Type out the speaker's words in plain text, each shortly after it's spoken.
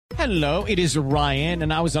Hello, it is Ryan,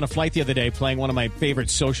 and I was on a flight the other day playing one of my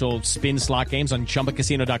favorite social spin slot games on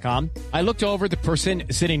ChumbaCasino.com. I looked over at the person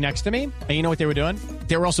sitting next to me, and you know what they were doing?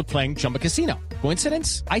 They were also playing Chumba Casino.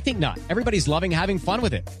 Coincidence? I think not. Everybody's loving having fun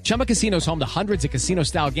with it. Chumba Casino is home to hundreds of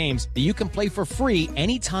casino-style games that you can play for free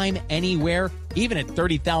anytime, anywhere, even at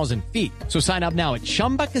 30,000 feet. So sign up now at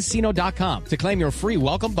ChumbaCasino.com to claim your free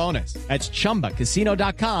welcome bonus. That's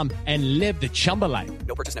ChumbaCasino.com and live the Chumba life.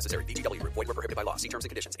 No purchase necessary. VGW. Void where prohibited by law. See terms and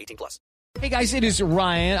conditions. 18+. Hey guys, it is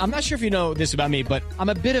Ryan. I'm not sure if you know this about me, but I'm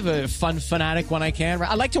a bit of a fun fanatic when I can.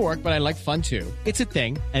 I like to work, but I like fun too. It's a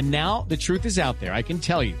thing. And now the truth is out there. I can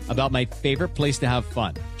tell you about my favorite place to have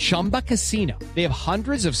fun. Chumba Casino. They have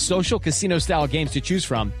hundreds of social casino style games to choose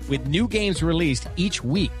from with new games released each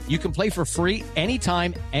week. You can play for free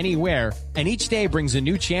anytime, anywhere. And each day brings a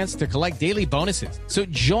new chance to collect daily bonuses. So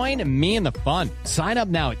join me in the fun. Sign up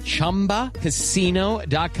now at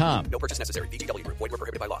ChumbaCasino.com. No purchase necessary. VGW. Void where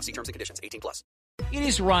prohibited by law. See terms and conditions. 18+. It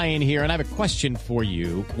is Ryan here, and I have a question for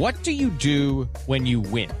you. What do you do when you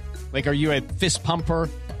win? Like, are you a fist pumper,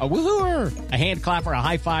 a woohooer, a hand clapper, a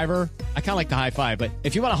high fiver? I kind of like the high five, but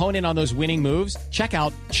if you want to hone in on those winning moves, check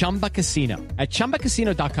out Chumba Casino. At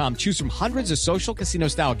ChumbaCasino.com, choose from hundreds of social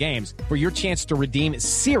casino-style games for your chance to redeem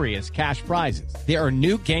serious cash prizes. There are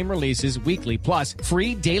new game releases weekly, plus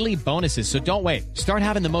free daily bonuses, so don't wait. Start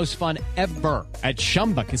having the most fun ever at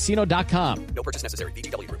ChumbaCasino.com. No purchase necessary.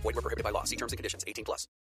 VGW. Void where prohibited by law. See terms and conditions. 18+.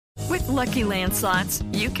 With Lucky Land Slots,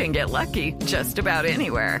 you can get lucky just about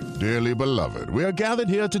anywhere. Dearly beloved, we are gathered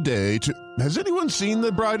here today to... Has anyone seen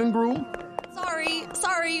the bride and groom?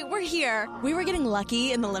 Sorry, we're here. We were getting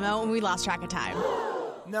lucky in the limo and we lost track of time.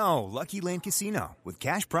 No, Lucky Land Casino, with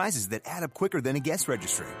cash prizes that add up quicker than a guest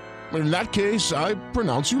registry. In that case, I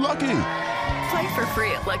pronounce you lucky. Play for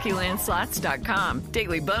free at LuckyLandSlots.com.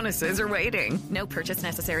 Daily bonuses are waiting. No purchase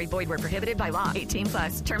necessary. Void where prohibited by law.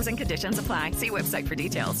 18+. Terms and conditions apply. See website for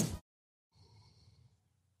details.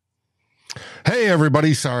 Hey,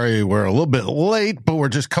 everybody. Sorry we're a little bit late, but we're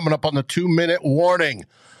just coming up on the 2-minute warning.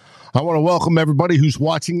 I want to welcome everybody who's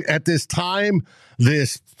watching at this time,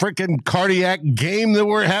 this freaking cardiac game that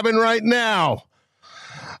we're having right now.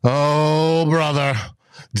 Oh, brother.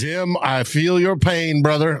 Jim, I feel your pain,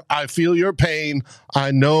 brother. I feel your pain.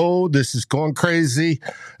 I know this is going crazy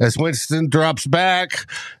as Winston drops back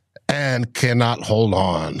and cannot hold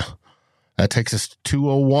on. That takes us to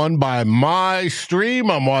 2:01 by my stream.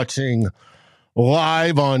 I'm watching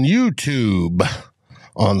live on YouTube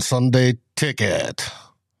on Sunday Ticket.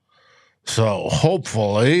 So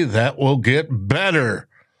hopefully that will get better.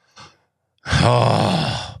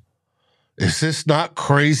 Is this not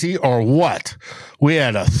crazy or what? We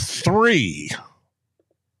had at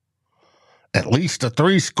least a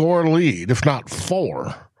 3-score lead, if not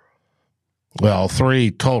 4. Well,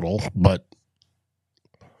 3 total, but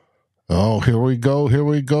oh, here we go.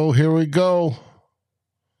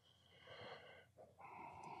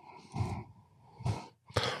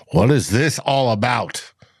 What is this all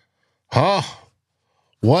about? Huh?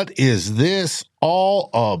 What is this all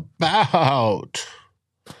about?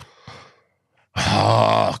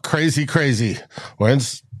 Crazy.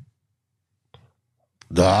 When's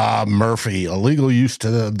Murphy, illegal use to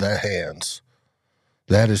the hands.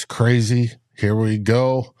 That is crazy. Here we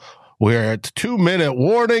go. We're at the 2-minute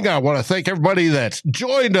warning. I want to thank everybody that's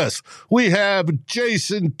joined us. We have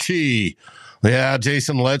Jason T. Yeah,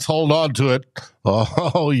 Jason, let's hold on to it.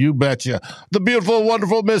 Oh, you betcha. The beautiful,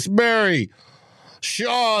 wonderful Miss Mary.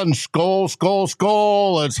 Sean, skull.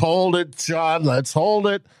 Let's hold it, Sean. Let's hold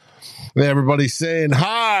it. Everybody's saying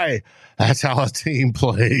hi. That's how a team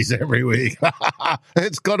plays every week.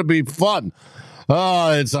 It's going to be fun.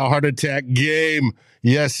 Oh, it's a heart attack game.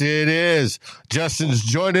 Yes, it is. Justin's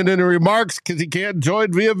joining in the remarks because he can't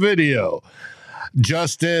join via video.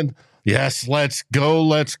 Justin, yes, let's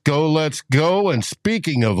go. And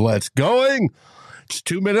speaking of let's going, it's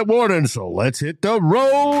 2-minute warning, so let's hit the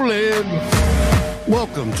rolling.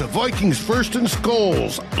 Welcome to Vikings First and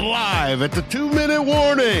Skulls, live at the 2-minute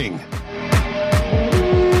warning.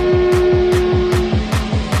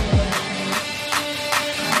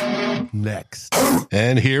 Next.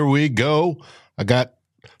 And here we go. I got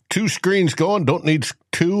 2 screens going. Don't need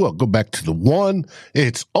 2. I'll go back to the 1.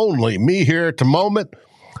 It's only me here at the moment.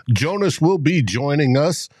 Jonas will be joining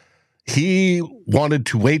us. He wanted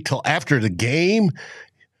to wait till after the game.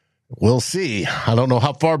 We'll see. I don't know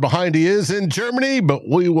how far behind he is in Germany, but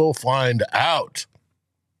we will find out.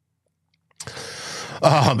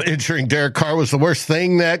 Insuring Derek Carr was the worst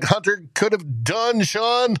thing that Hunter could have done,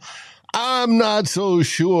 Sean. I'm not so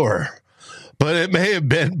sure. But it may have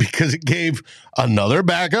been because it gave another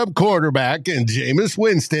backup quarterback in Jameis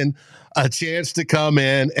Winston a chance to come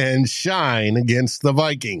in and shine against the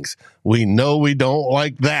Vikings. We know we don't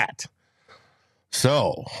like that.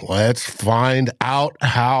 So let's find out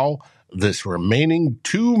how this remaining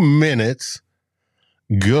 2 minutes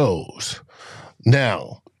goes.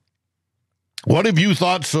 Now, what have you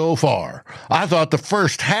thought so far? I thought the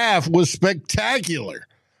first half was spectacular.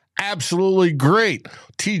 Absolutely great.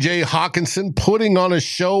 TJ Hawkinson putting on a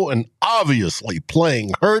show and obviously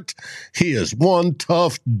playing hurt. He is one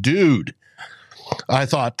tough dude. I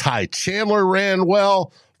thought Ty Chandler ran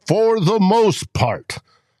well for the most part,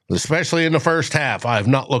 especially in the first half. I have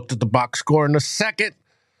not looked at the box score in a second.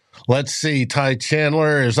 Let's see. Ty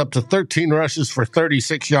Chandler is up to 13 rushes for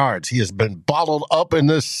 36 yards. He has been bottled up in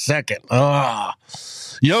this second.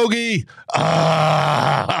 Yogi.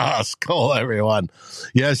 Skull, everyone.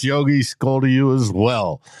 Yes, Yogi, skull to you as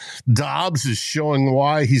well. Dobbs is showing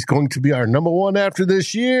why he's going to be our number one after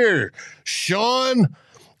this year. Sean,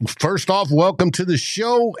 first off, welcome to the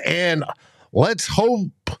show, and let's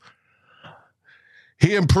hope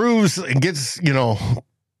he improves and gets,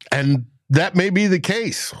 and that may be the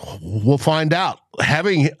case. We'll find out.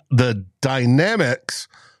 Having the dynamics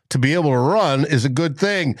to be able to run is a good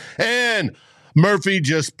thing. And Murphy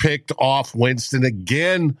just picked off Winston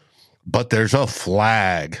again, but there's a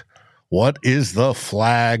flag. What is the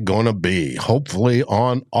flag going to be? Hopefully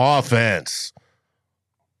on offense.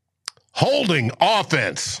 Holding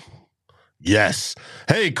offense. Yes.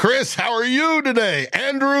 Hey, Chris, how are you today?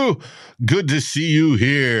 Andrew, good to see you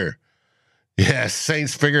here. Yes,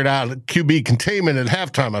 Saints figured out QB containment at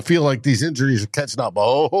halftime. I feel like these injuries are catching up.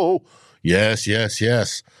 Oh, yes.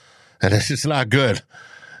 And it's just not good.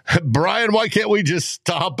 Brian, why can't we just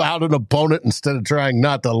stomp out an opponent instead of trying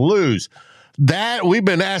not to lose? That we've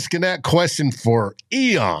been asking that question for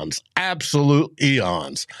eons, absolute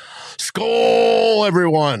eons. Skull,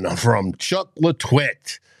 everyone, from Chuck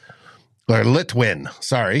Litwin.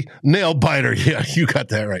 Sorry. Nail biter. Yeah, you got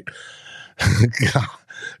that right.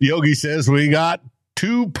 Yogi says we got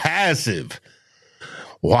too passive.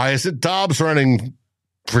 Why is it Dobbs running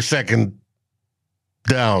for second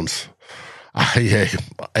downs?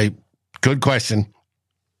 Good question.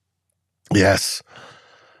 Yes.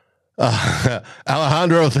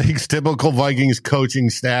 Alejandro thinks typical Vikings coaching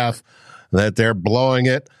staff that they're blowing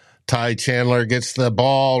it. Ty Chandler gets the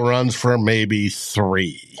ball, runs for maybe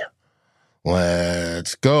 3.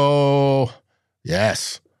 Let's go.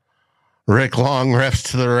 Yes. Rick Long, refs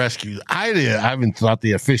to the rescue. I haven't thought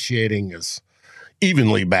the officiating is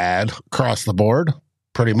evenly bad across the board,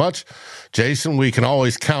 pretty much. Jason, we can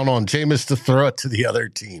always count on Jameis to throw it to the other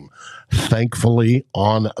team. Thankfully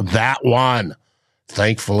on that one.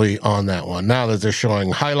 Now that they're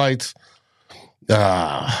showing highlights,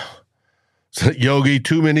 Yogi,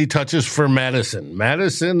 too many touches for Madison.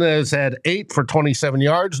 Madison has had 8 for 27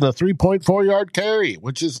 yards and a 3.4-yard carry,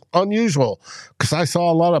 which is unusual because I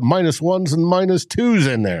saw a lot of -1s and -2s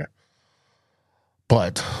in there.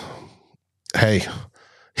 But, hey,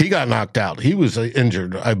 he got knocked out. He was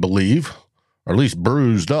injured, I believe, or at least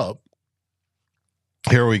bruised up.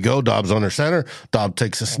 Here we go. Dobbs under center. Dobbs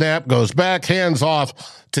takes a snap, goes back, hands off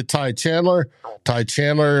to Ty Chandler. Ty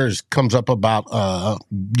Chandler comes up about a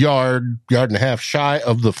yard and a half shy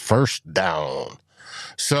of the first down.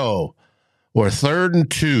 So we're 3rd and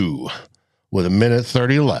 2 with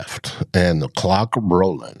 1:30 left and the clock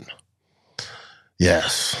rolling.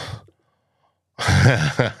 Yes.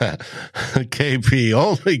 KP,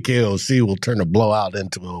 only KOC will turn a blowout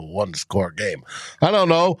into a 1-score game. I don't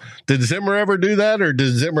know. Did Zimmer ever do that, or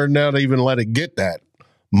did Zimmer not even let it get that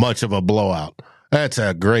much of a blowout? That's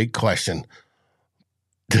a great question.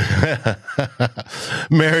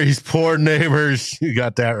 Mary's poor neighbors. You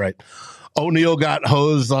got that right. O'Neal got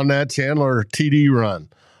hosed on that Chandler TD run.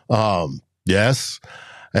 Yes.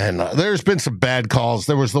 And there's been some bad calls.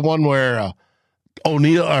 There was the one where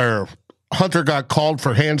O'Neal or Hunter got called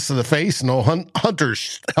for hands to the face, and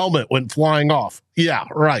Hunter's helmet went flying off. Yeah,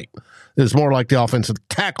 right. It's more like the offensive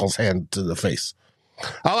tackle's hand to the face.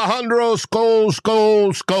 Alejandro, skull,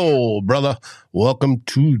 brother. Welcome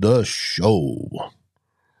to the show.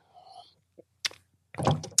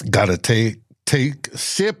 Gotta take a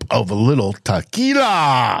sip of a little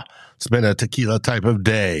tequila. It's been a tequila type of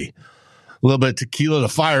day. A little bit of tequila to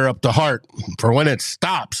fire up the heart for when it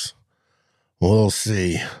stops. We'll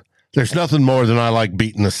see. There's nothing more than I like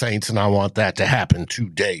beating the Saints, and I want that to happen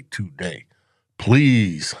today.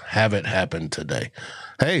 Please have it happen today.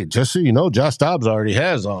 Hey, just so you know, Josh Dobbs already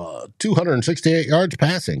has 268 yards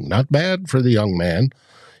passing. Not bad for the young man,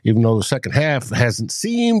 even though the second half hasn't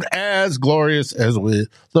seemed as glorious as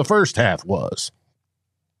the first half was.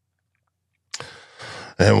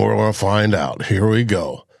 And we're going to find out. Here we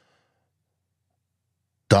go.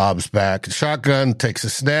 Dobbs back. Shotgun, takes a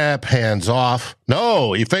snap, hands off.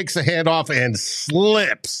 No, he fakes the handoff and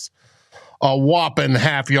slips a whopping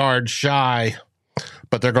half yard shy.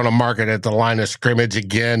 But they're going to mark it at the line of scrimmage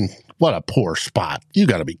again. What a poor spot. You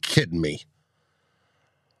got to be kidding me.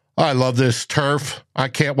 I love this turf. I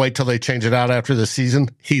can't wait till they change it out after the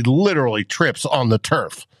season. He literally trips on the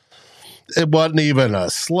turf. It wasn't even a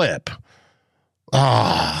slip.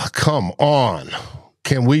 Come on.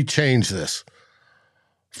 Can we change this?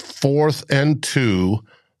 4th and 2,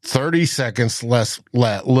 30 seconds less,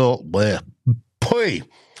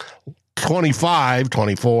 25,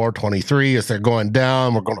 24, 23 as they're going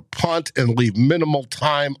down. We're going to punt and leave minimal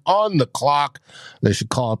time on the clock. They should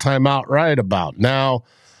call a timeout right about now.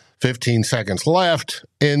 15 seconds left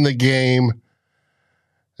in the game.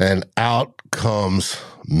 And out comes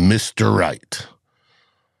Mr. Wright.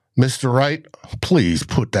 Mr. Wright, please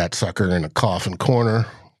put that sucker in a coffin corner.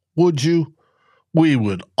 Would you? We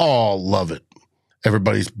would all love it.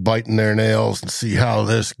 Everybody's biting their nails and see how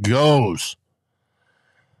this goes.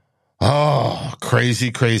 Oh,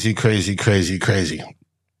 crazy, crazy, crazy, crazy, crazy.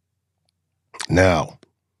 Now,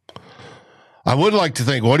 I would like to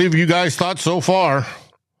think, what have you guys thought so far?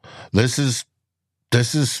 This is,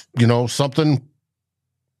 something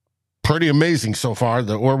pretty amazing so far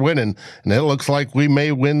that we're winning. And it looks like we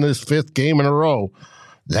may win this 5th game in a row.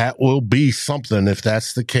 That will be something if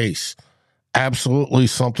that's the case. Absolutely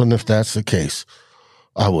something if that's the case.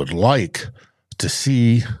 I would like to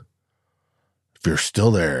see if you're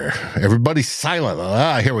still there. Everybody's silent.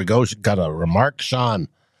 Here we go. Got a remark, Sean.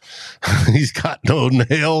 He's got no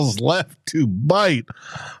nails left to bite.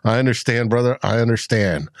 I understand, brother. I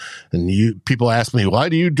understand. And people ask me, why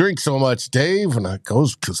do you drink so much, Dave? And I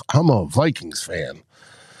goes, because I'm a Vikings fan.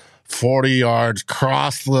 40 yards,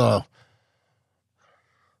 cross the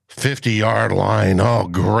 50-yard line. Oh,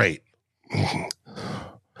 great.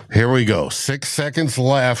 Here we go. 6 seconds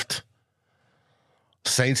left.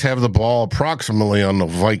 Saints have the ball approximately on the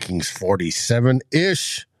Vikings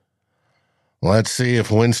 47-ish. Let's see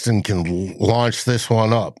if Winston can launch this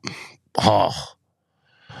one up. Oh,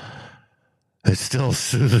 it's still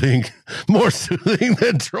soothing, more soothing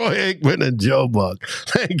than Troy Aikman and Joe Buck.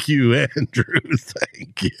 Thank you, Andrew.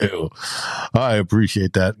 Thank you. I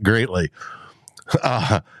appreciate that greatly.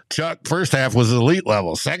 Chuck, first half was elite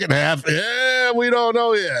level. Second half, we don't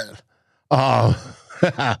know yet.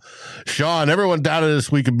 Sean, everyone doubted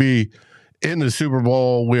us we could be in the Super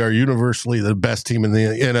Bowl. We are universally the best team in the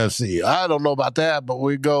NFC. I don't know about that, but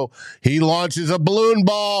we go. He launches a balloon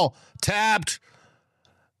ball, tapped.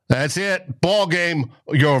 That's it. Ball game.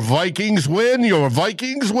 Your Vikings win. Your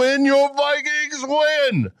Vikings win. Your Vikings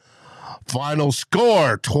win. Final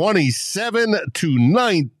score,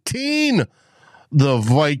 27-19. The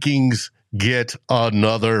Vikings get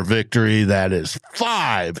another victory. That is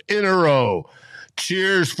 5 in a row.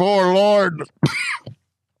 Cheers for Lord.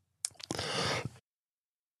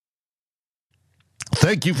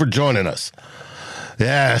 Thank you for joining us.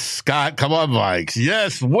 Yes, Scott, come on, Vikes.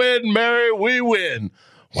 Yes, win, Mary, we win.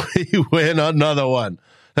 We win another one.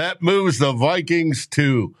 That moves the Vikings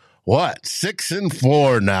to,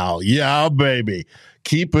 6-4 now. Yeah, baby.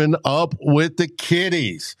 Keeping up with the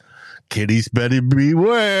kiddies. Kiddies better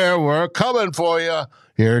beware. We're coming for you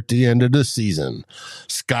here at the end of the season.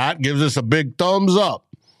 Scott gives us a big thumbs up.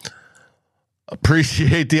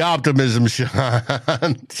 Appreciate the optimism, Sean.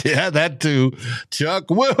 Yeah, that too. Chuck,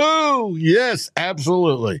 woohoo! Yes,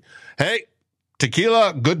 absolutely. Hey,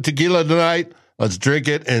 tequila, good tequila tonight. Let's drink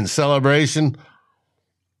it in celebration.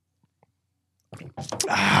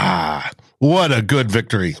 What a good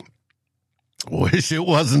victory. Wish it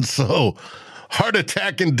wasn't so heart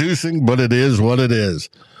attack inducing, but it is what it is.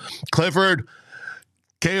 Clifford,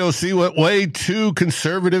 KOC went way too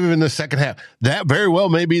conservative in the second half. That very well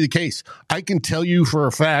may be the case. I can tell you for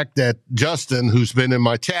a fact that Justin, who's been in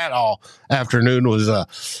my chat all afternoon,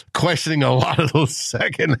 was questioning a lot of those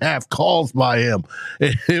second half calls by him.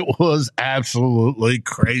 It was absolutely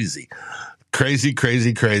crazy. Crazy,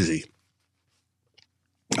 crazy, crazy.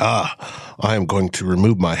 I am going to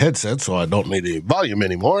remove my headset so I don't need the volume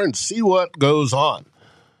anymore and see what goes on.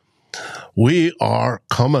 We are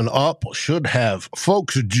coming up, should have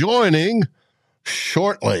folks joining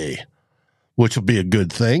shortly, which will be a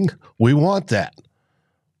good thing. We want that.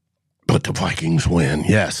 But the Vikings win,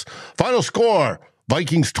 yes. Final score,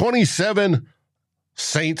 Vikings 27,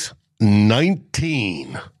 Saints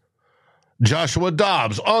 19. Joshua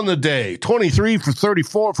Dobbs on the day, 23 for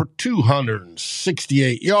 34 for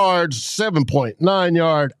 268 yards, 7.9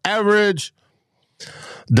 yard average.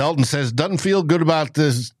 Dalton says, doesn't feel good about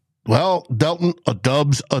this. Well, Dalton, a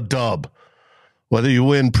dub's a dub. Whether you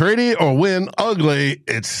win pretty or win ugly,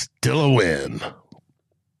 it's still a win.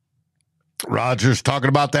 Rodgers talking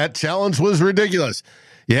about that challenge was ridiculous.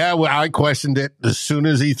 Yeah, well, I questioned it as soon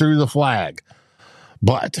as he threw the flag.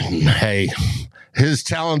 But, hey, his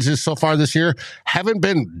challenges so far this year haven't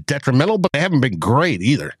been detrimental, but they haven't been great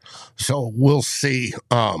either. So we'll see.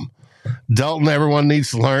 Dalton, everyone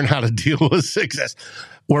needs to learn how to deal with success.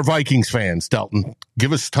 We're Vikings fans, Dalton.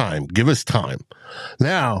 Give us time. Give us time.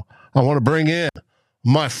 Now, I want to bring in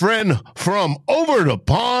my friend from over the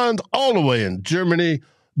pond, all the way in Germany.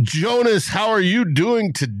 Jonas, how are you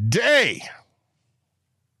doing today?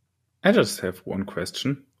 I just have one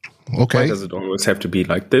question. Okay. Why does it always have to be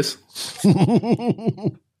like this?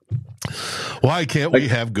 Why can't we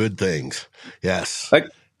have good things? Yes. Like,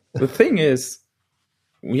 the thing is,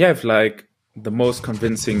 we have like the most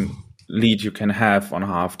convincing lead you can have on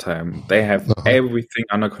halftime. They have everything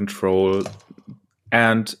under control.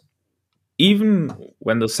 And even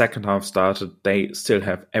when the second half started, they still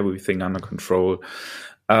have everything under control.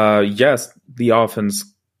 Yes, the offense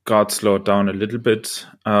got slowed down a little bit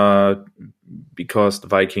because the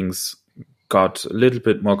Vikings got a little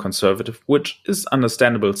bit more conservative, which is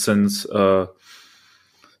understandable since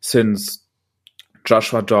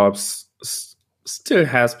Joshua Dobbs still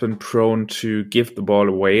has been prone to give the ball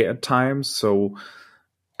away at times. So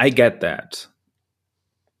I get that.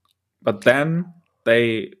 But then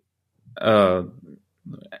Derek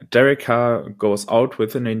Carr goes out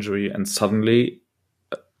with an injury, and suddenly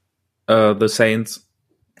the Saints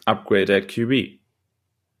upgrade at QB.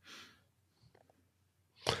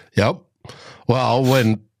 Yep. Well,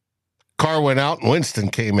 when Carr went out and Winston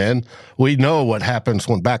came in, we know what happens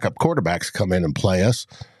when backup quarterbacks come in and play us.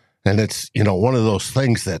 And it's, one of those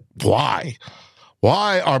things that why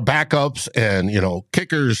are backups and,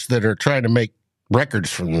 kickers that are trying to make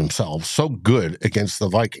records for themselves so good against the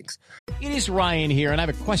Vikings? It is Ryan here, and I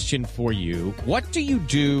have a question for you. What do you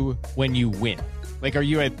do when you win? Like, are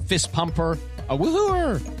you a fist pumper, a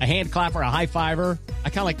woohooer, a hand clapper, a high fiver? I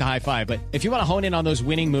kind of like the high five, but if you want to hone in on those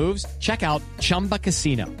winning moves, check out Chumba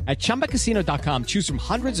Casino. At ChumbaCasino.com, choose from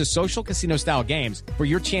hundreds of social casino-style games for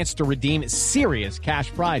your chance to redeem serious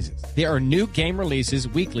cash prizes. There are new game releases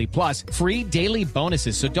weekly, plus free daily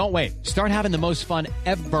bonuses, so don't wait. Start having the most fun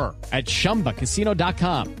ever at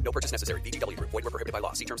ChumbaCasino.com. No purchase necessary. VGW Group. Void where prohibited by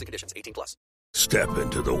law. See terms and conditions. 18+. Step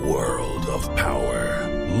into the world of power,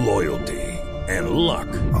 loyalty, and luck.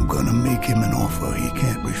 I'm gonna make him an offer he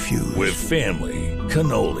can't refuse. With family,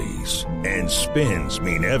 cannolis, and spins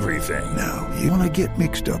mean everything. Now, you wanna get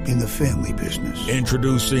mixed up in the family business.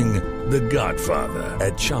 Introducing The Godfather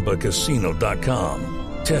at ChumbaCasino.com.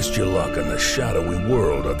 Test your luck in the shadowy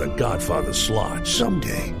world of The Godfather slot.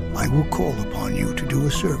 Someday, I will call upon you to do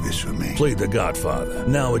a service for me. Play The Godfather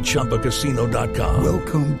now at ChumbaCasino.com.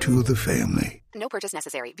 Welcome to the family. No purchase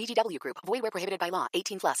necessary. VGW Group. Void where prohibited by law.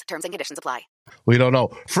 18+. Terms and conditions apply. We don't know.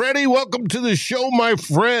 Freddie, welcome to the show, my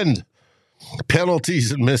friend.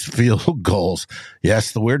 Penalties and missed field goals.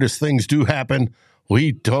 Yes, the weirdest things do happen.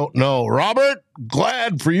 We don't know. Robert,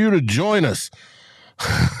 glad for you to join us.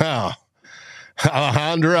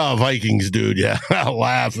 Alejandra, Vikings dude. Yeah,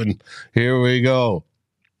 laughing. Here we go.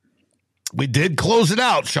 We did close it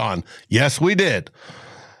out, Sean. Yes, we did.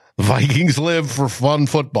 Vikings live for fun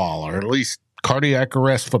football, or at least cardiac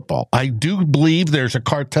arrest football. I do believe there's a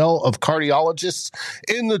cartel of cardiologists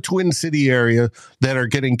in the Twin City area that are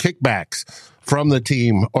getting kickbacks from the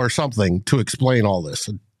team or something to explain all this.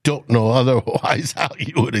 I don't know otherwise how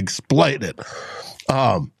you would explain it.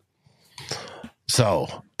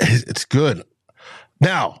 So it's good.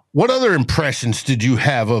 Now, what other impressions did you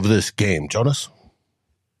have of this game, Jonas?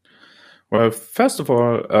 Well, first of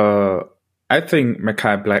all, I think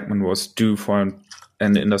Mekhi Blackman was due for an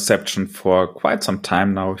interception for quite some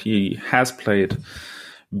time now. He has played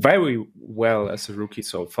very well as a rookie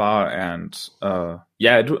so far, and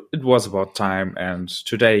it was about time, and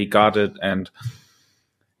today he got it, and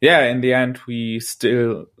in the end we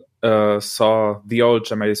still saw the old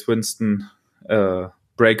Jameis Winston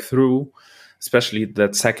break through, especially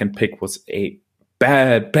that second pick was a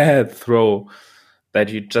bad throw that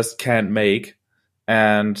you just can't make,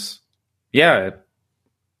 and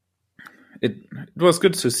it was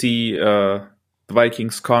good to see the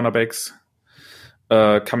Vikings cornerbacks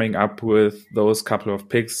coming up with those couple of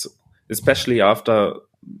picks, especially after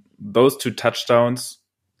those two touchdowns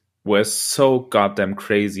were so goddamn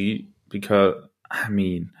crazy because,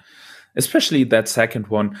 especially that second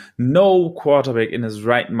one, no quarterback in his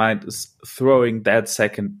right mind is throwing that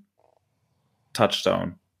second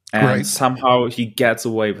touchdown. And somehow he gets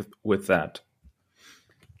away with that.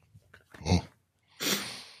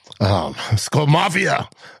 Skull Mafia,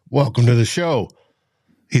 welcome to the show.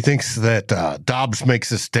 He thinks that Dobbs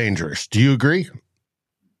makes us dangerous. Do you agree?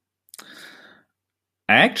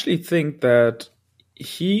 I actually think that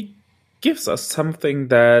he gives us something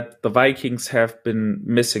that the Vikings have been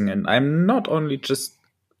missing. And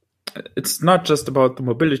it's not just about the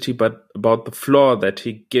mobility, but about the floor that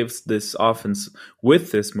he gives this offense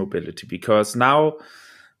with this mobility. Because now,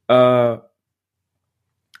 when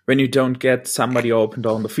you don't get somebody open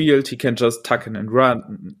down the field, he can just tuck in and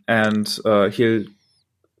run. And he'll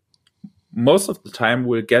most of the time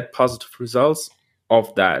will get positive results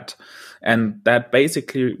of that. And that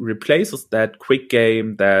basically replaces that quick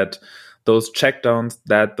game, that those checkdowns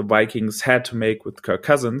that the Vikings had to make with Kirk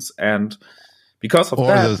Cousins. And because of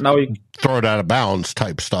that, now you throw it out of bounds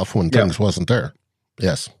type stuff when things wasn't there.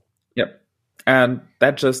 Yes. Yep. And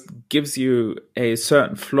that just gives you a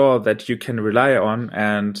certain floor that you can rely on.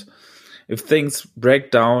 And if things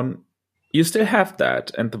break down, you still have that.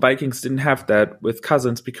 And the Vikings didn't have that with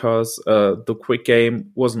Cousins because the quick game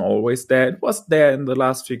wasn't always there. It was there in the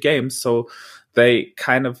last few games. So they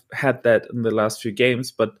kind of had that in the last few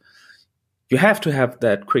games. But you have to have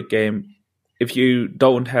that quick game if you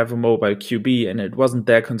don't have a mobile QB, and it wasn't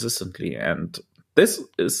there consistently. And this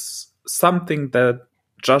is something that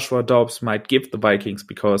Joshua Dobbs might give the Vikings,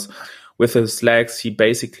 because with his legs, he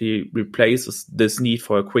basically replaces this need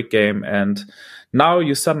for a quick game. And now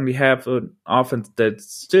you suddenly have an offense that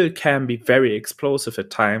still can be very explosive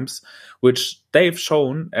at times, which they've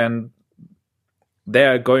shown, and they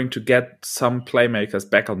are going to get some playmakers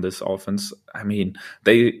back on this offense. I mean,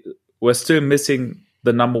 they were still missing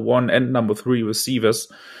the number 1 and number 3 receivers,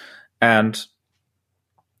 and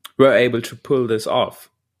were able to pull this off.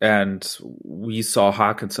 And we saw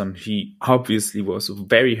Hawkinson. He obviously was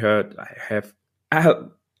very hurt. I have a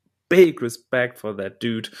big respect for that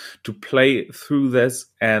dude to play through this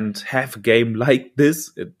and have a game like this.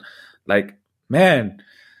 Man,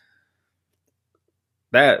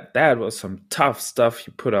 that was some tough stuff he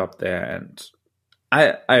put up there, and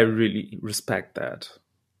I really respect that.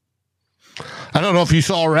 I don't know if you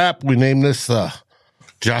saw Rap. We named this the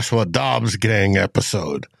Joshua Dobbs Gang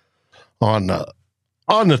episode on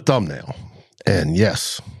the thumbnail. And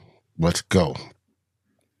yes, let's go.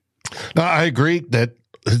 Now, I agree that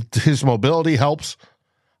his mobility helps.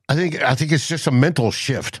 I think it's just a mental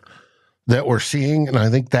shift that we're seeing, and I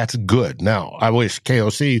think that's good. Now, I wish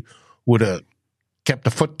KOC would have kept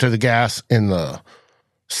the foot to the gas in the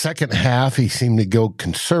second half. He seemed to go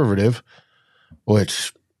conservative,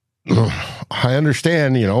 which I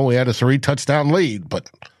understand. We had a 3-touchdown lead,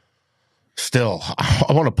 but still, I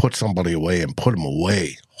want to put somebody away and put them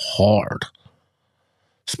away hard,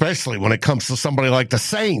 especially when it comes to somebody like the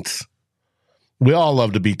Saints. We all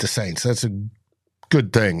love to beat the Saints. That's a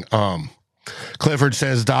good thing. Clifford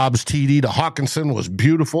says Dobbs' TD to Hawkinson was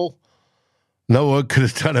beautiful. No one could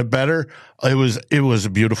have done it better. It was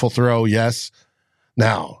a beautiful throw, yes.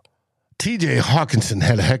 Now, TJ Hawkinson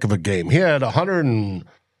had a heck of a game. He had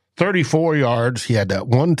 134 yards. He had that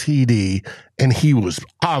 1 TD, and he was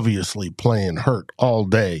obviously playing hurt all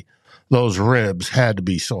day. Those ribs had to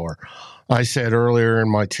be sore. I said earlier in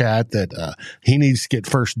my chat that he needs to get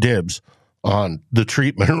first dibs on the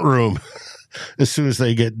treatment room as soon as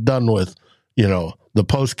they get done with, the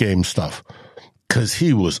post-game stuff, because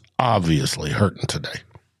he was obviously hurting today.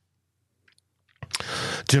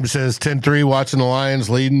 Jim says 10-3 watching the Lions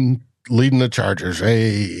leading the Chargers.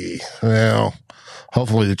 Hey, well,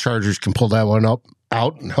 hopefully the Chargers can pull that one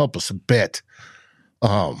out and help us a bit.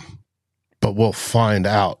 But we'll find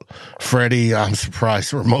out. Freddie, I'm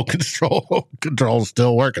surprised the remote control is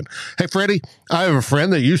still working. Hey, Freddie, I have a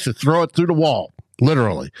friend that used to throw it through the wall.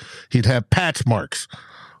 Literally. He'd have patch marks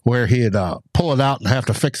where he'd pull it out and have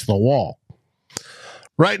to fix the wall.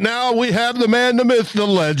 Right now, we have the man, the myth, the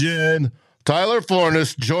legend, Tyler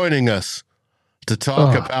Fornes, joining us to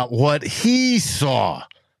talk about what he saw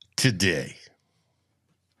today.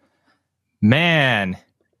 Man,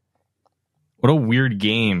 what a weird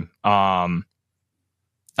game. I'm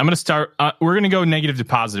going to start. We're going to go negative to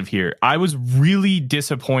positive here. I was really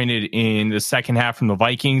disappointed in the second half from the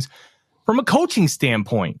Vikings. From a coaching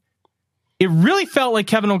standpoint, it really felt like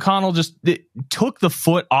Kevin O'Connell just took the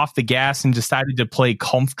foot off the gas and decided to play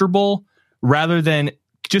comfortable rather than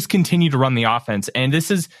just continue to run the offense. And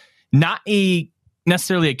this is not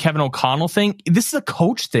necessarily a Kevin O'Connell thing. This is a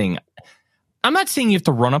coach thing. I'm not saying you have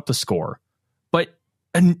to run up the score, but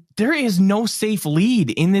there is no safe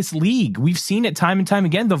lead in this league. We've seen it time and time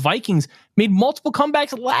again. The Vikings made multiple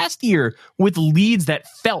comebacks last year with leads that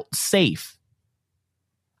felt safe.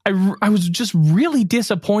 I was just really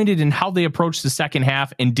disappointed in how they approached the second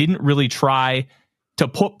half and didn't really try to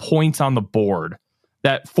put points on the board.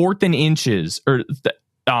 That 4th and inches, or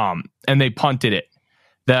and they punted it.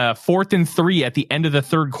 The 4th and 3 at the end of the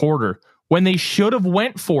third quarter when they should have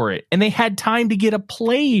went for it and they had time to get a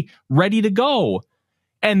play ready to go,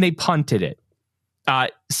 and they punted it.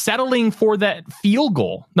 Settling for that field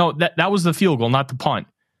goal. No, that was the field goal, not the punt.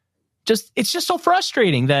 It's just so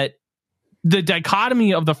frustrating that the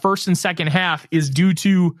dichotomy of the first and second half is due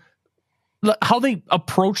to how they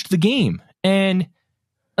approached the game. And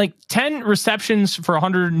like 10 receptions for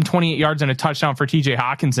 128 yards and a touchdown for TJ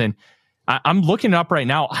Hawkinson. I'm looking it up right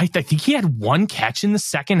now. I think he had one catch in the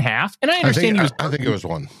second half. And I understand I think it was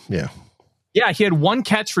one. Yeah. Yeah, he had one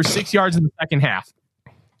catch for 6 yards in the second half.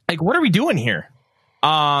 Like, what are we doing here?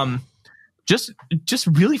 Just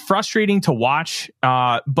really frustrating to watch.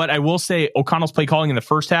 But I will say O'Connell's play calling in the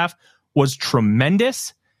first half was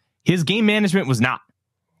tremendous. His game management was not.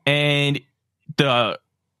 And the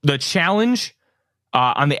challenge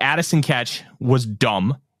on the Addison catch was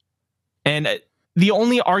dumb. And the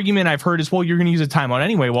only argument I've heard is, well, you're going to use a timeout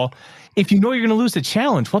anyway. Well, if you know you're going to lose the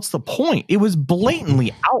challenge, what's the point? It was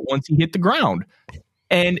blatantly out once he hit the ground.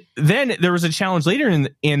 And then there was a challenge later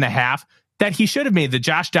in the half that he should have made, the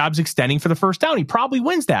Josh Dobbs extending for the first down. He probably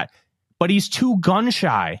wins that, but he's too gun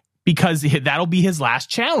shy because that'll be his last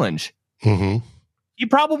challenge. Mm-hmm. He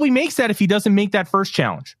probably makes that if he doesn't make that first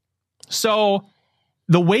challenge. So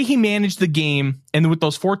the way he managed the game and with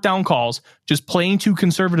those 4th down calls, just playing too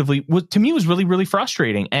conservatively, to me was really, really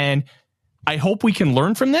frustrating. And I hope we can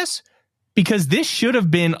learn from this, because this should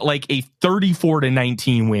have been like a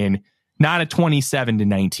 34-19 win, not a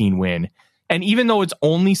 27-19 win. And even though it's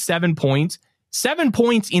only 7 points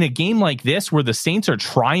in a game like this where the Saints are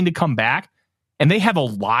trying to come back and they have a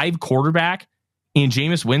live quarterback in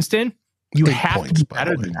Jameis Winston, you have to be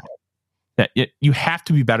better than that. You have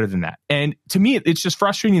to be better than that. And to me, it's just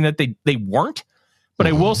frustrating that they weren't. But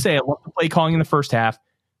I will say, I love the play calling in the first half.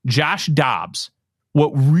 Josh Dobbs, what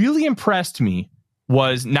really impressed me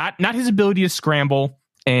was not his ability to scramble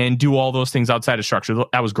and do all those things outside of structure.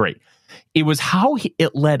 That was great. It was how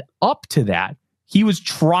it led up to that. He was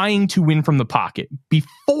trying to win from the pocket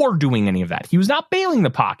before doing any of that. He was not bailing the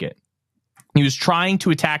pocket. He was trying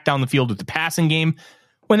to attack down the field with the passing game.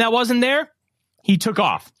 When that wasn't there, he took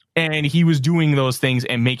off. And he was doing those things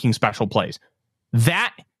and making special plays.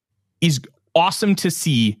 That is awesome to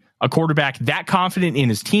see a quarterback that confident in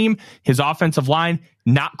his team, his offensive line,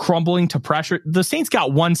 not crumbling to pressure. The Saints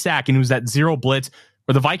got one sack, and it was that zero blitz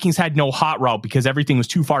where the Vikings had no hot route because everything was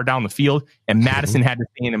too far down the field, and Madison had to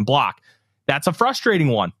stay in and block. That's a frustrating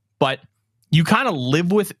one, but you kind of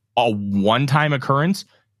live with a one-time occurrence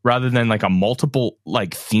rather than like a multiple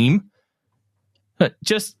like theme.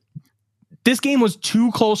 Just this game was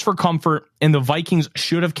too close for comfort, and the Vikings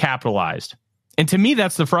should have capitalized. And to me,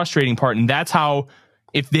 that's the frustrating part. And that's how,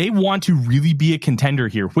 if they want to really be a contender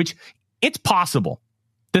here, which it's possible,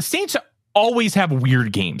 the Saints always have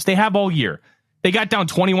weird games. They have all year. They got down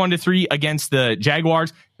 21-3 against the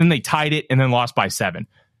Jaguars, then they tied it and then lost by 7.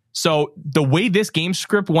 So the way this game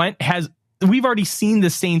script went we've already seen the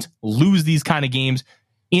Saints lose these kind of games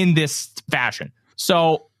in this fashion.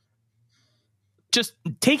 So just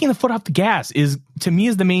taking the foot off the gas to me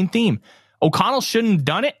is the main theme. O'Connell shouldn't have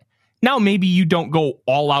done it. Now, maybe you don't go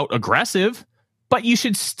all out aggressive, but you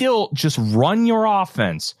should still just run your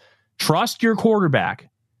offense, trust your quarterback,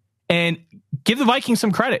 and give the Vikings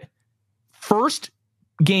some credit. First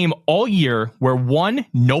game all year where 1,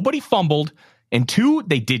 nobody fumbled, and 2,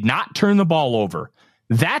 they did not turn the ball over.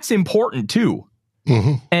 That's important too.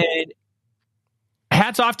 Mm-hmm. And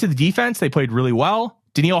hats off to the defense. They played really well.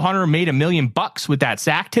 Danielle Hunter made $1 million with that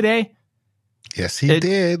sack today. Yes, he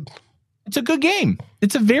did. It's a good game.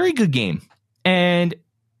 It's a very good game. And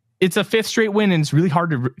it's a 5th straight win, and it's really hard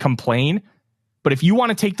to complain. But if you want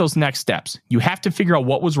to take those next steps, you have to figure out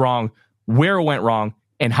what was wrong, where it went wrong,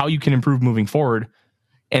 and how you can improve moving forward.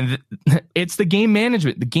 And it's the game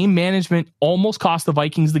management. The game management almost cost the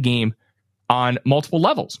Vikings the game on multiple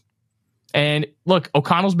levels. And look,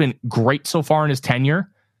 O'Connell's been great so far in his tenure.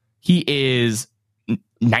 He is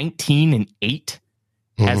 19-8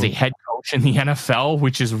 as a head coach in the NFL,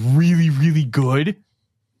 which is really, really good.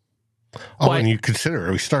 And you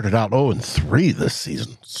consider we started out 0-3 this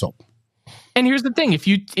season. So, and here's the thing: if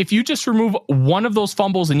you just remove one of those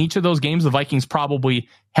fumbles in each of those games, the Vikings probably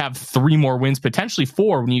have 3 more wins, potentially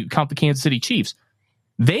 4 when you count the Kansas City Chiefs.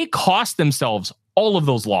 They cost themselves all of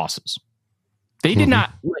those losses. They did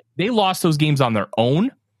not. They lost those games on their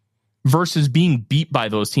own versus being beat by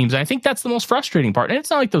those teams. And I think that's the most frustrating part. And it's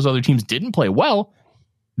not like those other teams didn't play well.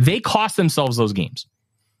 They cost themselves those games.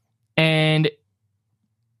 And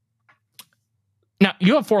now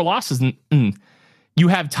you have 4 losses. And you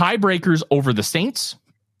have tiebreakers over the Saints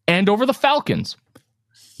and over the Falcons.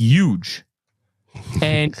 huge.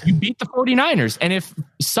 And you beat the 49ers. And if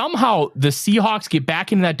somehow the Seahawks get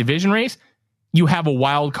back into that division race, you have a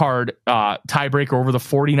wild card tiebreaker over the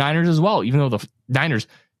 49ers as well, even though the Niners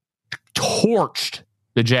torched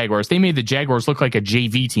the Jaguars. They made the Jaguars look like a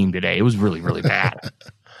JV team today. It was really, really bad.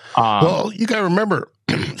 Well, you got to remember,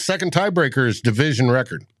 second tiebreaker is division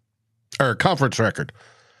record or conference record.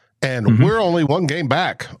 And we're only one game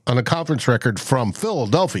back on a conference record from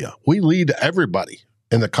Philadelphia. We lead everybody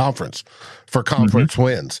in the conference for conference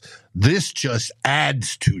wins. This just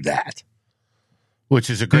adds to that,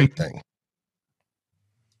 which is a great thing.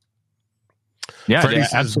 Yeah, Freddie yeah,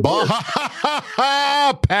 says,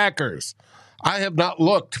 Packers. I have not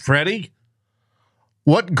looked, Freddie.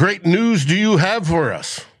 What great news do you have for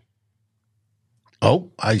us?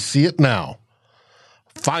 Oh, I see it now.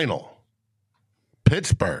 Final.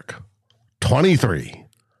 Pittsburgh, 23.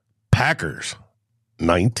 Packers,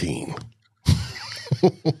 19.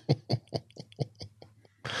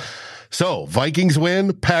 So, Vikings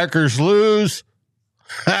win, Packers lose.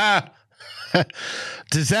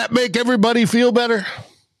 Does that make everybody feel better?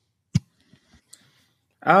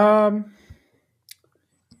 I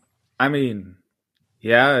mean,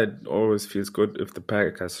 yeah, it always feels good if the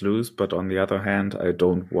Packers lose, but on the other hand, I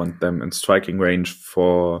don't want them in striking range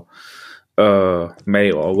for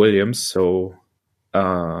May or Williams, so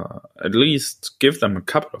at least give them a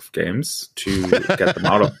couple of games to get them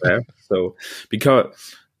out of there. So, because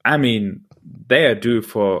I mean, they are due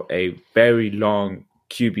for a very long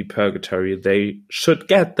QB purgatory. They should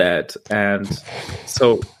get that, and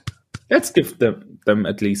so let's give them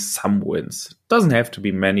at least some wins. Doesn't have to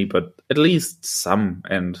be many, but at least some.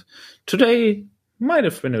 And today might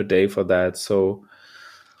have been a day for that. So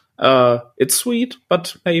it's sweet,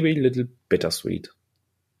 but maybe a little bittersweet.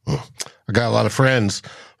 I got a lot of friends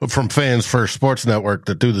from Fans First Sports Network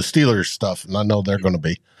that do the Steelers stuff, and I know they're going to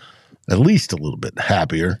be at least a little bit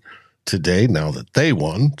happier today now that they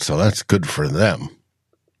won, so that's good for them.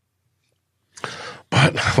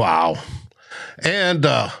 But, wow. And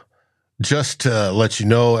just to let you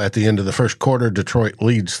know, at the end of the first quarter, Detroit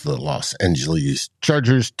leads the Los Angeles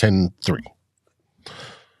Chargers 10-3.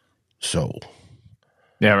 So...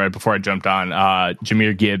 yeah, right before I jumped on,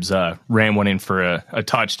 Jahmyr Gibbs ran one in for a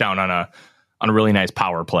touchdown on a really nice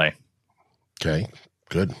power play. Okay,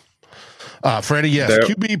 good. Freddie, yes,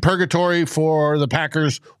 QB purgatory for the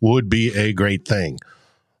Packers would be a great thing.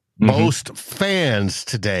 Most fans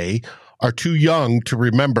today are too young to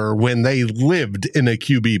remember when they lived in a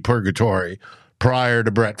QB purgatory prior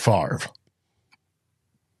to Brett Favre.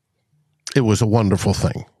 It was a wonderful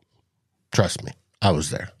thing. Trust me, I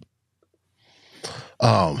was there.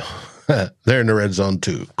 They're in the red zone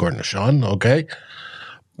too, according to Sean. Okay.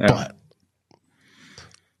 Yeah.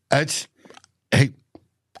 But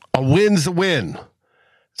a win's a win.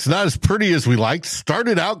 It's not as pretty as we liked.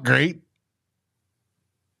 Started out great,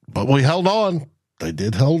 but we held on. They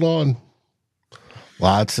did hold on.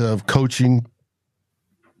 Lots of coaching,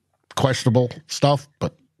 questionable stuff,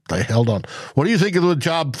 but they held on. What do you think of the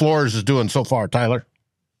job Flores is doing so far, Tyler?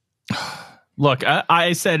 Look,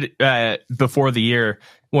 I said before the year,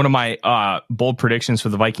 one of my bold predictions for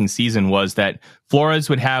the Vikings season was that Flores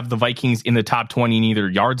would have the Vikings in the top 20 in either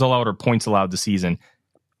yards allowed or points allowed this season.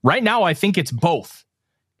 Right now, I think it's both.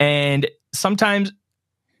 And sometimes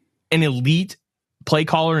an elite play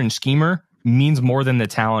caller and schemer means more than the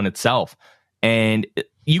talent itself. And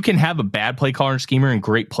you can have a bad play caller and schemer and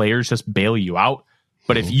great players just bail you out.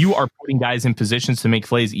 But if you are putting guys in positions to make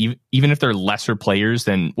plays, even if they're lesser players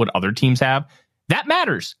than what other teams have, that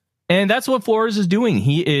matters. And that's what Flores is doing.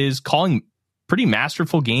 He is calling pretty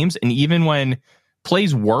masterful games. And even when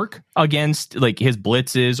plays work against like his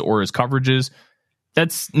blitzes or his coverages,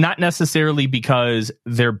 that's not necessarily because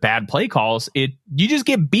they're bad play calls. You just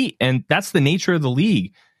get beat. And that's the nature of the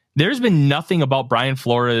league. There's been nothing about Brian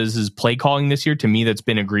Flores' play calling this year to me that's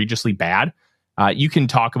been egregiously bad. You can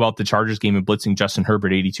talk about the Chargers game and blitzing Justin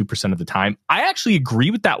Herbert 82% of the time. I actually agree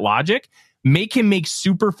with that logic. Make him make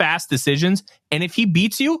super fast decisions. And if he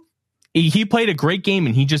beats you, he played a great game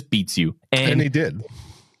and he just beats you. And he did.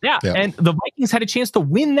 Yeah. And the Vikings had a chance to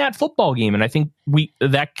win that football game. And I think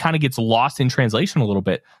that kind of gets lost in translation a little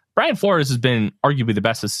bit. Brian Flores has been arguably the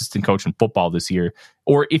best assistant coach in football this year.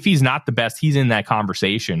 Or if he's not the best, he's in that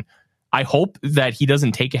conversation. I hope that he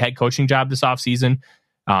doesn't take a head coaching job this offseason.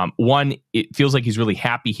 One, it feels like he's really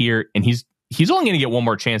happy here, and he's only going to get one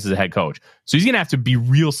more chance as a head coach. So he's going to have to be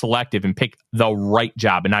real selective and pick the right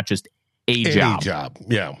job and not just a job.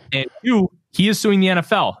 Yeah. And two, he is suing the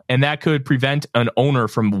NFL, and that could prevent an owner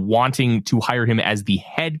from wanting to hire him as the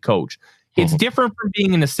head coach. It's different from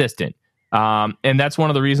being an assistant. And that's one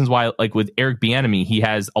of the reasons why, like with Eric Bieniemy, he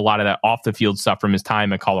has a lot of that off the field stuff from his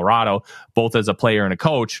time at Colorado, both as a player and a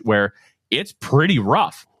coach, where it's pretty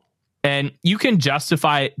rough. And you can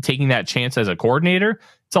justify taking that chance as a coordinator.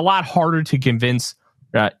 It's a lot harder to convince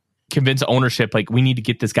ownership, like, we need to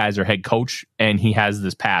get this guy as our head coach, and he has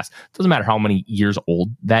this past. It doesn't matter how many years old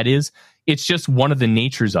that is. It's just one of the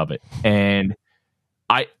natures of it. And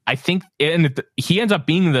I think he ends up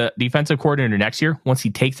being the defensive coordinator next year, once he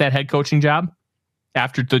takes that head coaching job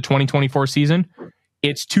after the 2024 season,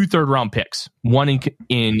 it's 2 third-round picks, one in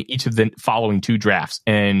each of the following 2 drafts.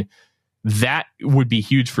 And that would be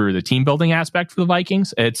huge for the team building aspect for the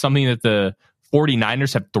Vikings. It's something that the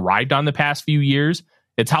 49ers have thrived on the past few years.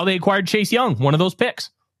 It's how they acquired Chase Young, one of those picks.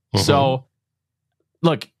 Mm-hmm. So,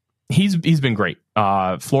 look, he's been great.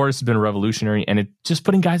 Flores has been revolutionary, and it's just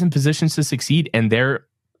putting guys in positions to succeed, and they're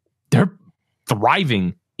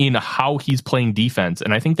thriving in how he's playing defense,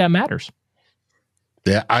 and I think that matters.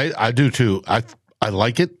 Yeah, I do too. I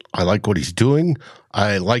like it. I like what he's doing.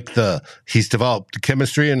 I like he's developed the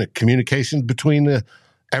chemistry and the communication between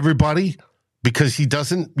everybody, because he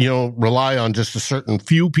doesn't, rely on just a certain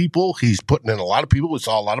few people. He's putting in a lot of people. We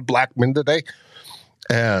saw a lot of black men today.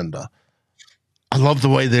 And I love the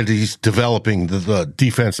way that he's developing the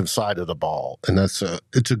defensive side of the ball. And it's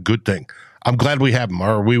a good thing. I'm glad we have him,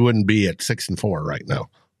 or we wouldn't be at 6-4 right now,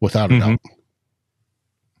 without a doubt.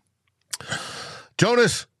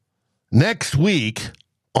 Jonas, next week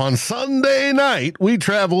on Sunday night, we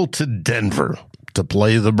travel to Denver to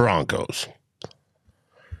play the Broncos.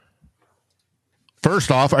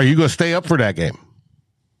 First off, are you going to stay up for that game?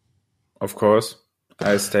 Of course.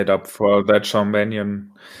 I stayed up for that Sean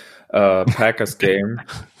Mannion Packers game.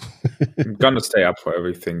 I'm going to stay up for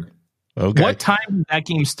everything. Okay. What time did that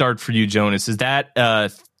game start for you, Jonas? Is that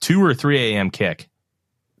 2 or 3 a.m. kick?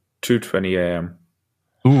 2:20 a.m.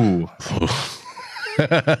 Ooh.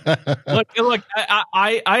 Look,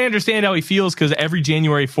 I understand how he feels, because every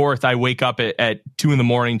January 4th, I wake up at 2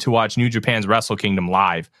 a.m. to watch New Japan's Wrestle Kingdom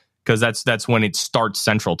live, because that's when it starts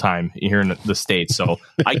Central Time here in the States. So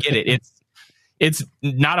I get it. It's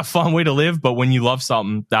not a fun way to live, but when you love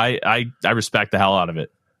something, I respect the hell out of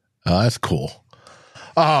it. That's cool.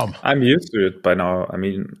 I'm used to it by now. I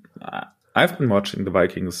mean, I've been watching the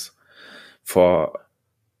Vikings for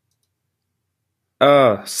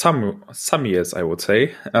some years, I would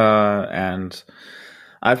say, and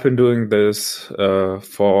I've been doing this for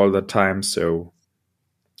all the time, so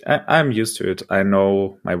I'm used to it. I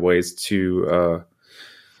know my ways to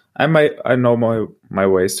I know my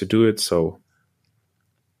ways to do it, so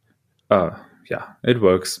yeah, it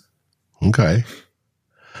works. Okay.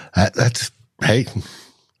 That's hey.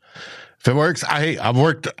 If it works, I've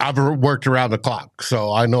worked around the clock,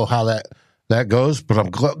 so I know how that goes. But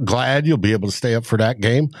I'm glad you'll be able to stay up for that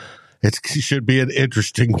game. It should be an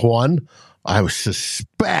interesting one. I would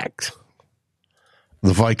suspect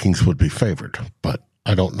the Vikings would be favored, but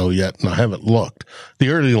I don't know yet, and I haven't looked. The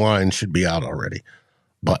early line should be out already,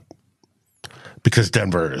 but because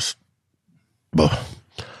Denver is.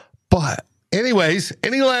 But anyways,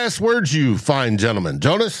 any last words you find, gentlemen?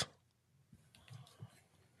 Jonas?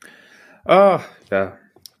 Yeah.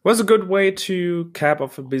 Was a good way to cap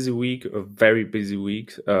off a very busy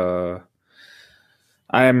week.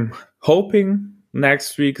 I'm hoping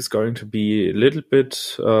next week is going to be a little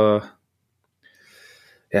bit,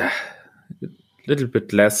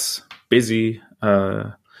 less busy,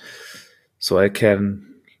 so I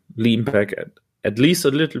can lean back at least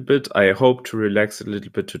a little bit. I hope to relax a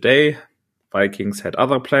little bit today. Vikings had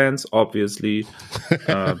other plans, obviously,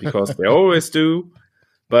 because they always do.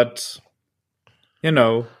 But,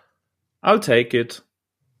 I'll take it.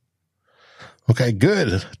 Okay,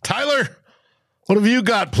 good. Tyler, what have you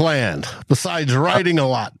got planned besides writing a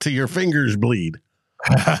lot till your fingers bleed?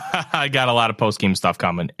 I got a lot of post-game stuff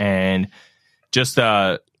coming, and just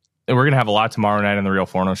we're going to have a lot tomorrow night on the Real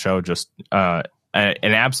Forno Show. Just an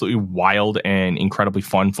absolutely wild and incredibly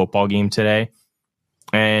fun football game today.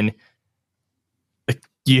 And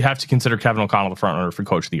you have to consider Kevin O'Connell the front runner for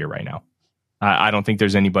Coach of the Year right now. I don't think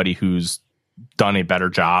there's anybody who's done a better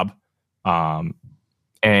job. And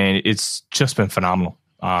it's just been phenomenal.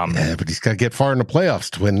 Yeah, but he's got to get far in the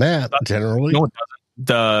playoffs to win that, generally. No, it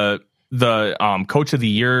doesn't. The Coach of the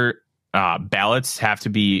Year ballots have to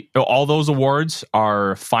be, all those awards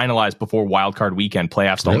are finalized before Wild Card Weekend.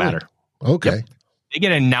 Playoffs don't matter. Okay. Yep. They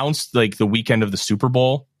get announced like the weekend of the Super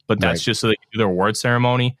Bowl, but that's just so they can do their award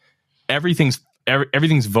ceremony. Everything's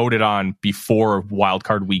voted on before Wild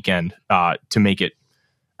Card Weekend to make it,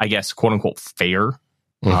 I guess, quote unquote, fair.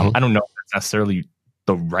 I don't know if that's necessarily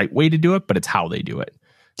the right way to do it, but it's how they do it.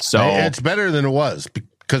 So it's better than it was,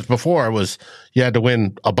 because before it was you had to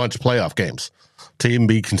win a bunch of playoff games to even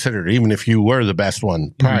be considered, even if you were the best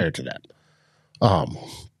one prior to that.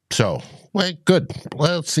 So, well, good.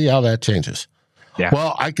 Let's see how that changes. Yeah.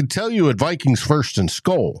 Well, I can tell you at Vikings First and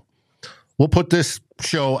Skol, we'll put this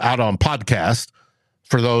show out on podcast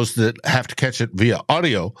for those that have to catch it via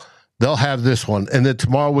audio. They'll have this one. And then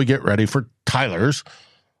tomorrow we get ready for Tyler's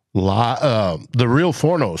the Real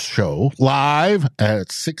Fornos show live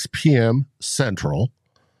at 6 p.m. Central.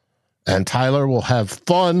 And Tyler will have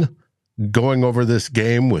fun going over this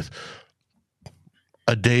game with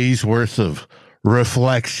a day's worth of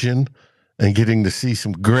reflection and getting to see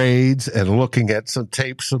some grades and looking at some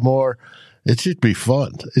tape some more. It should be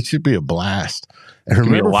fun. It should be a blast. And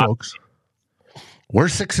remember, folks, we're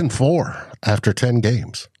 6-4 after 10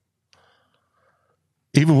 games.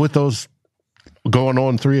 Even with those going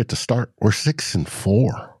on 3 at the start, we're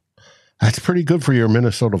 6-4. That's pretty good for your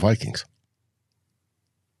Minnesota Vikings.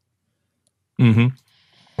 Mm-hmm.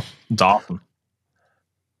 It's awesome.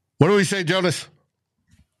 What do we say, Jonas?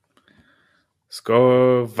 Let's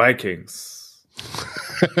go Vikings.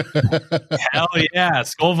 Hell yeah.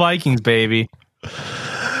 Skol Vikings, baby.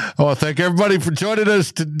 I want to thank everybody for joining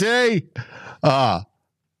us today.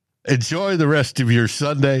 Enjoy the rest of your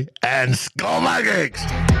Sunday, and Skol Vikings!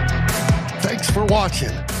 Thanks for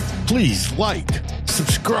watching. Please like,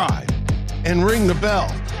 subscribe, and ring the bell,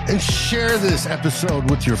 and share this episode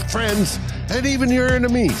with your friends and even your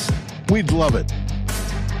enemies. We'd love it.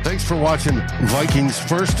 Thanks for watching Vikings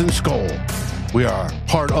First and Skol. We are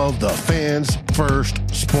part of the Fans First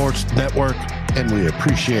Sports Network, and we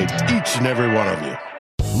appreciate each and every one of you.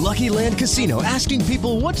 Lucky Land Casino, asking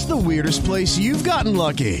people, what's the weirdest place you've gotten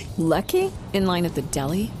lucky? Lucky? In line at the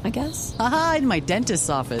deli, I guess? Aha, in my dentist's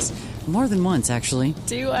office. More than once, actually.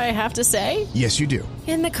 Do I have to say? Yes, you do.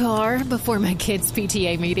 In the car before my kids'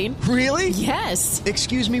 PTA meeting. Really? Yes.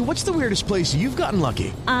 Excuse me, what's the weirdest place you've gotten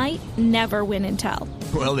lucky? I never win and tell.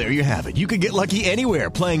 Well, there you have it. You can get lucky anywhere,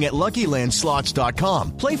 playing at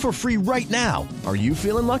LuckyLandSlots.com. Play for free right now. Are you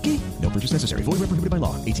feeling lucky? No purchase necessary. Void where prohibited by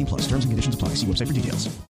law. 18+. Terms and conditions apply. See website for details.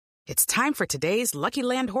 It's time for today's Lucky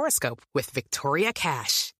Land horoscope with Victoria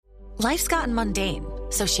Cash. Life's gotten mundane,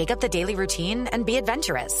 so shake up the daily routine and be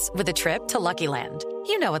adventurous with a trip to Lucky Land.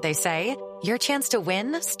 You know what they say, your chance to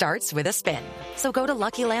win starts with a spin. So go to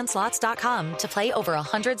LuckyLandSlots.com to play over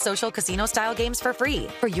 100 social casino-style games for free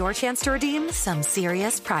for your chance to redeem some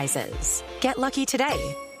serious prizes. Get lucky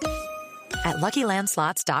today at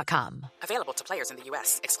LuckyLandSlots.com. Available to players in the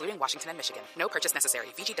U.S., excluding Washington and Michigan. No purchase necessary.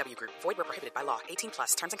 VGW Group. Void where prohibited by law.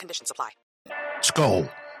 18+. Terms and conditions apply. Skol.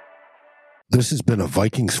 This has been a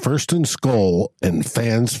Vikings First and Skol and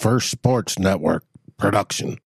Fans First Sports Network production.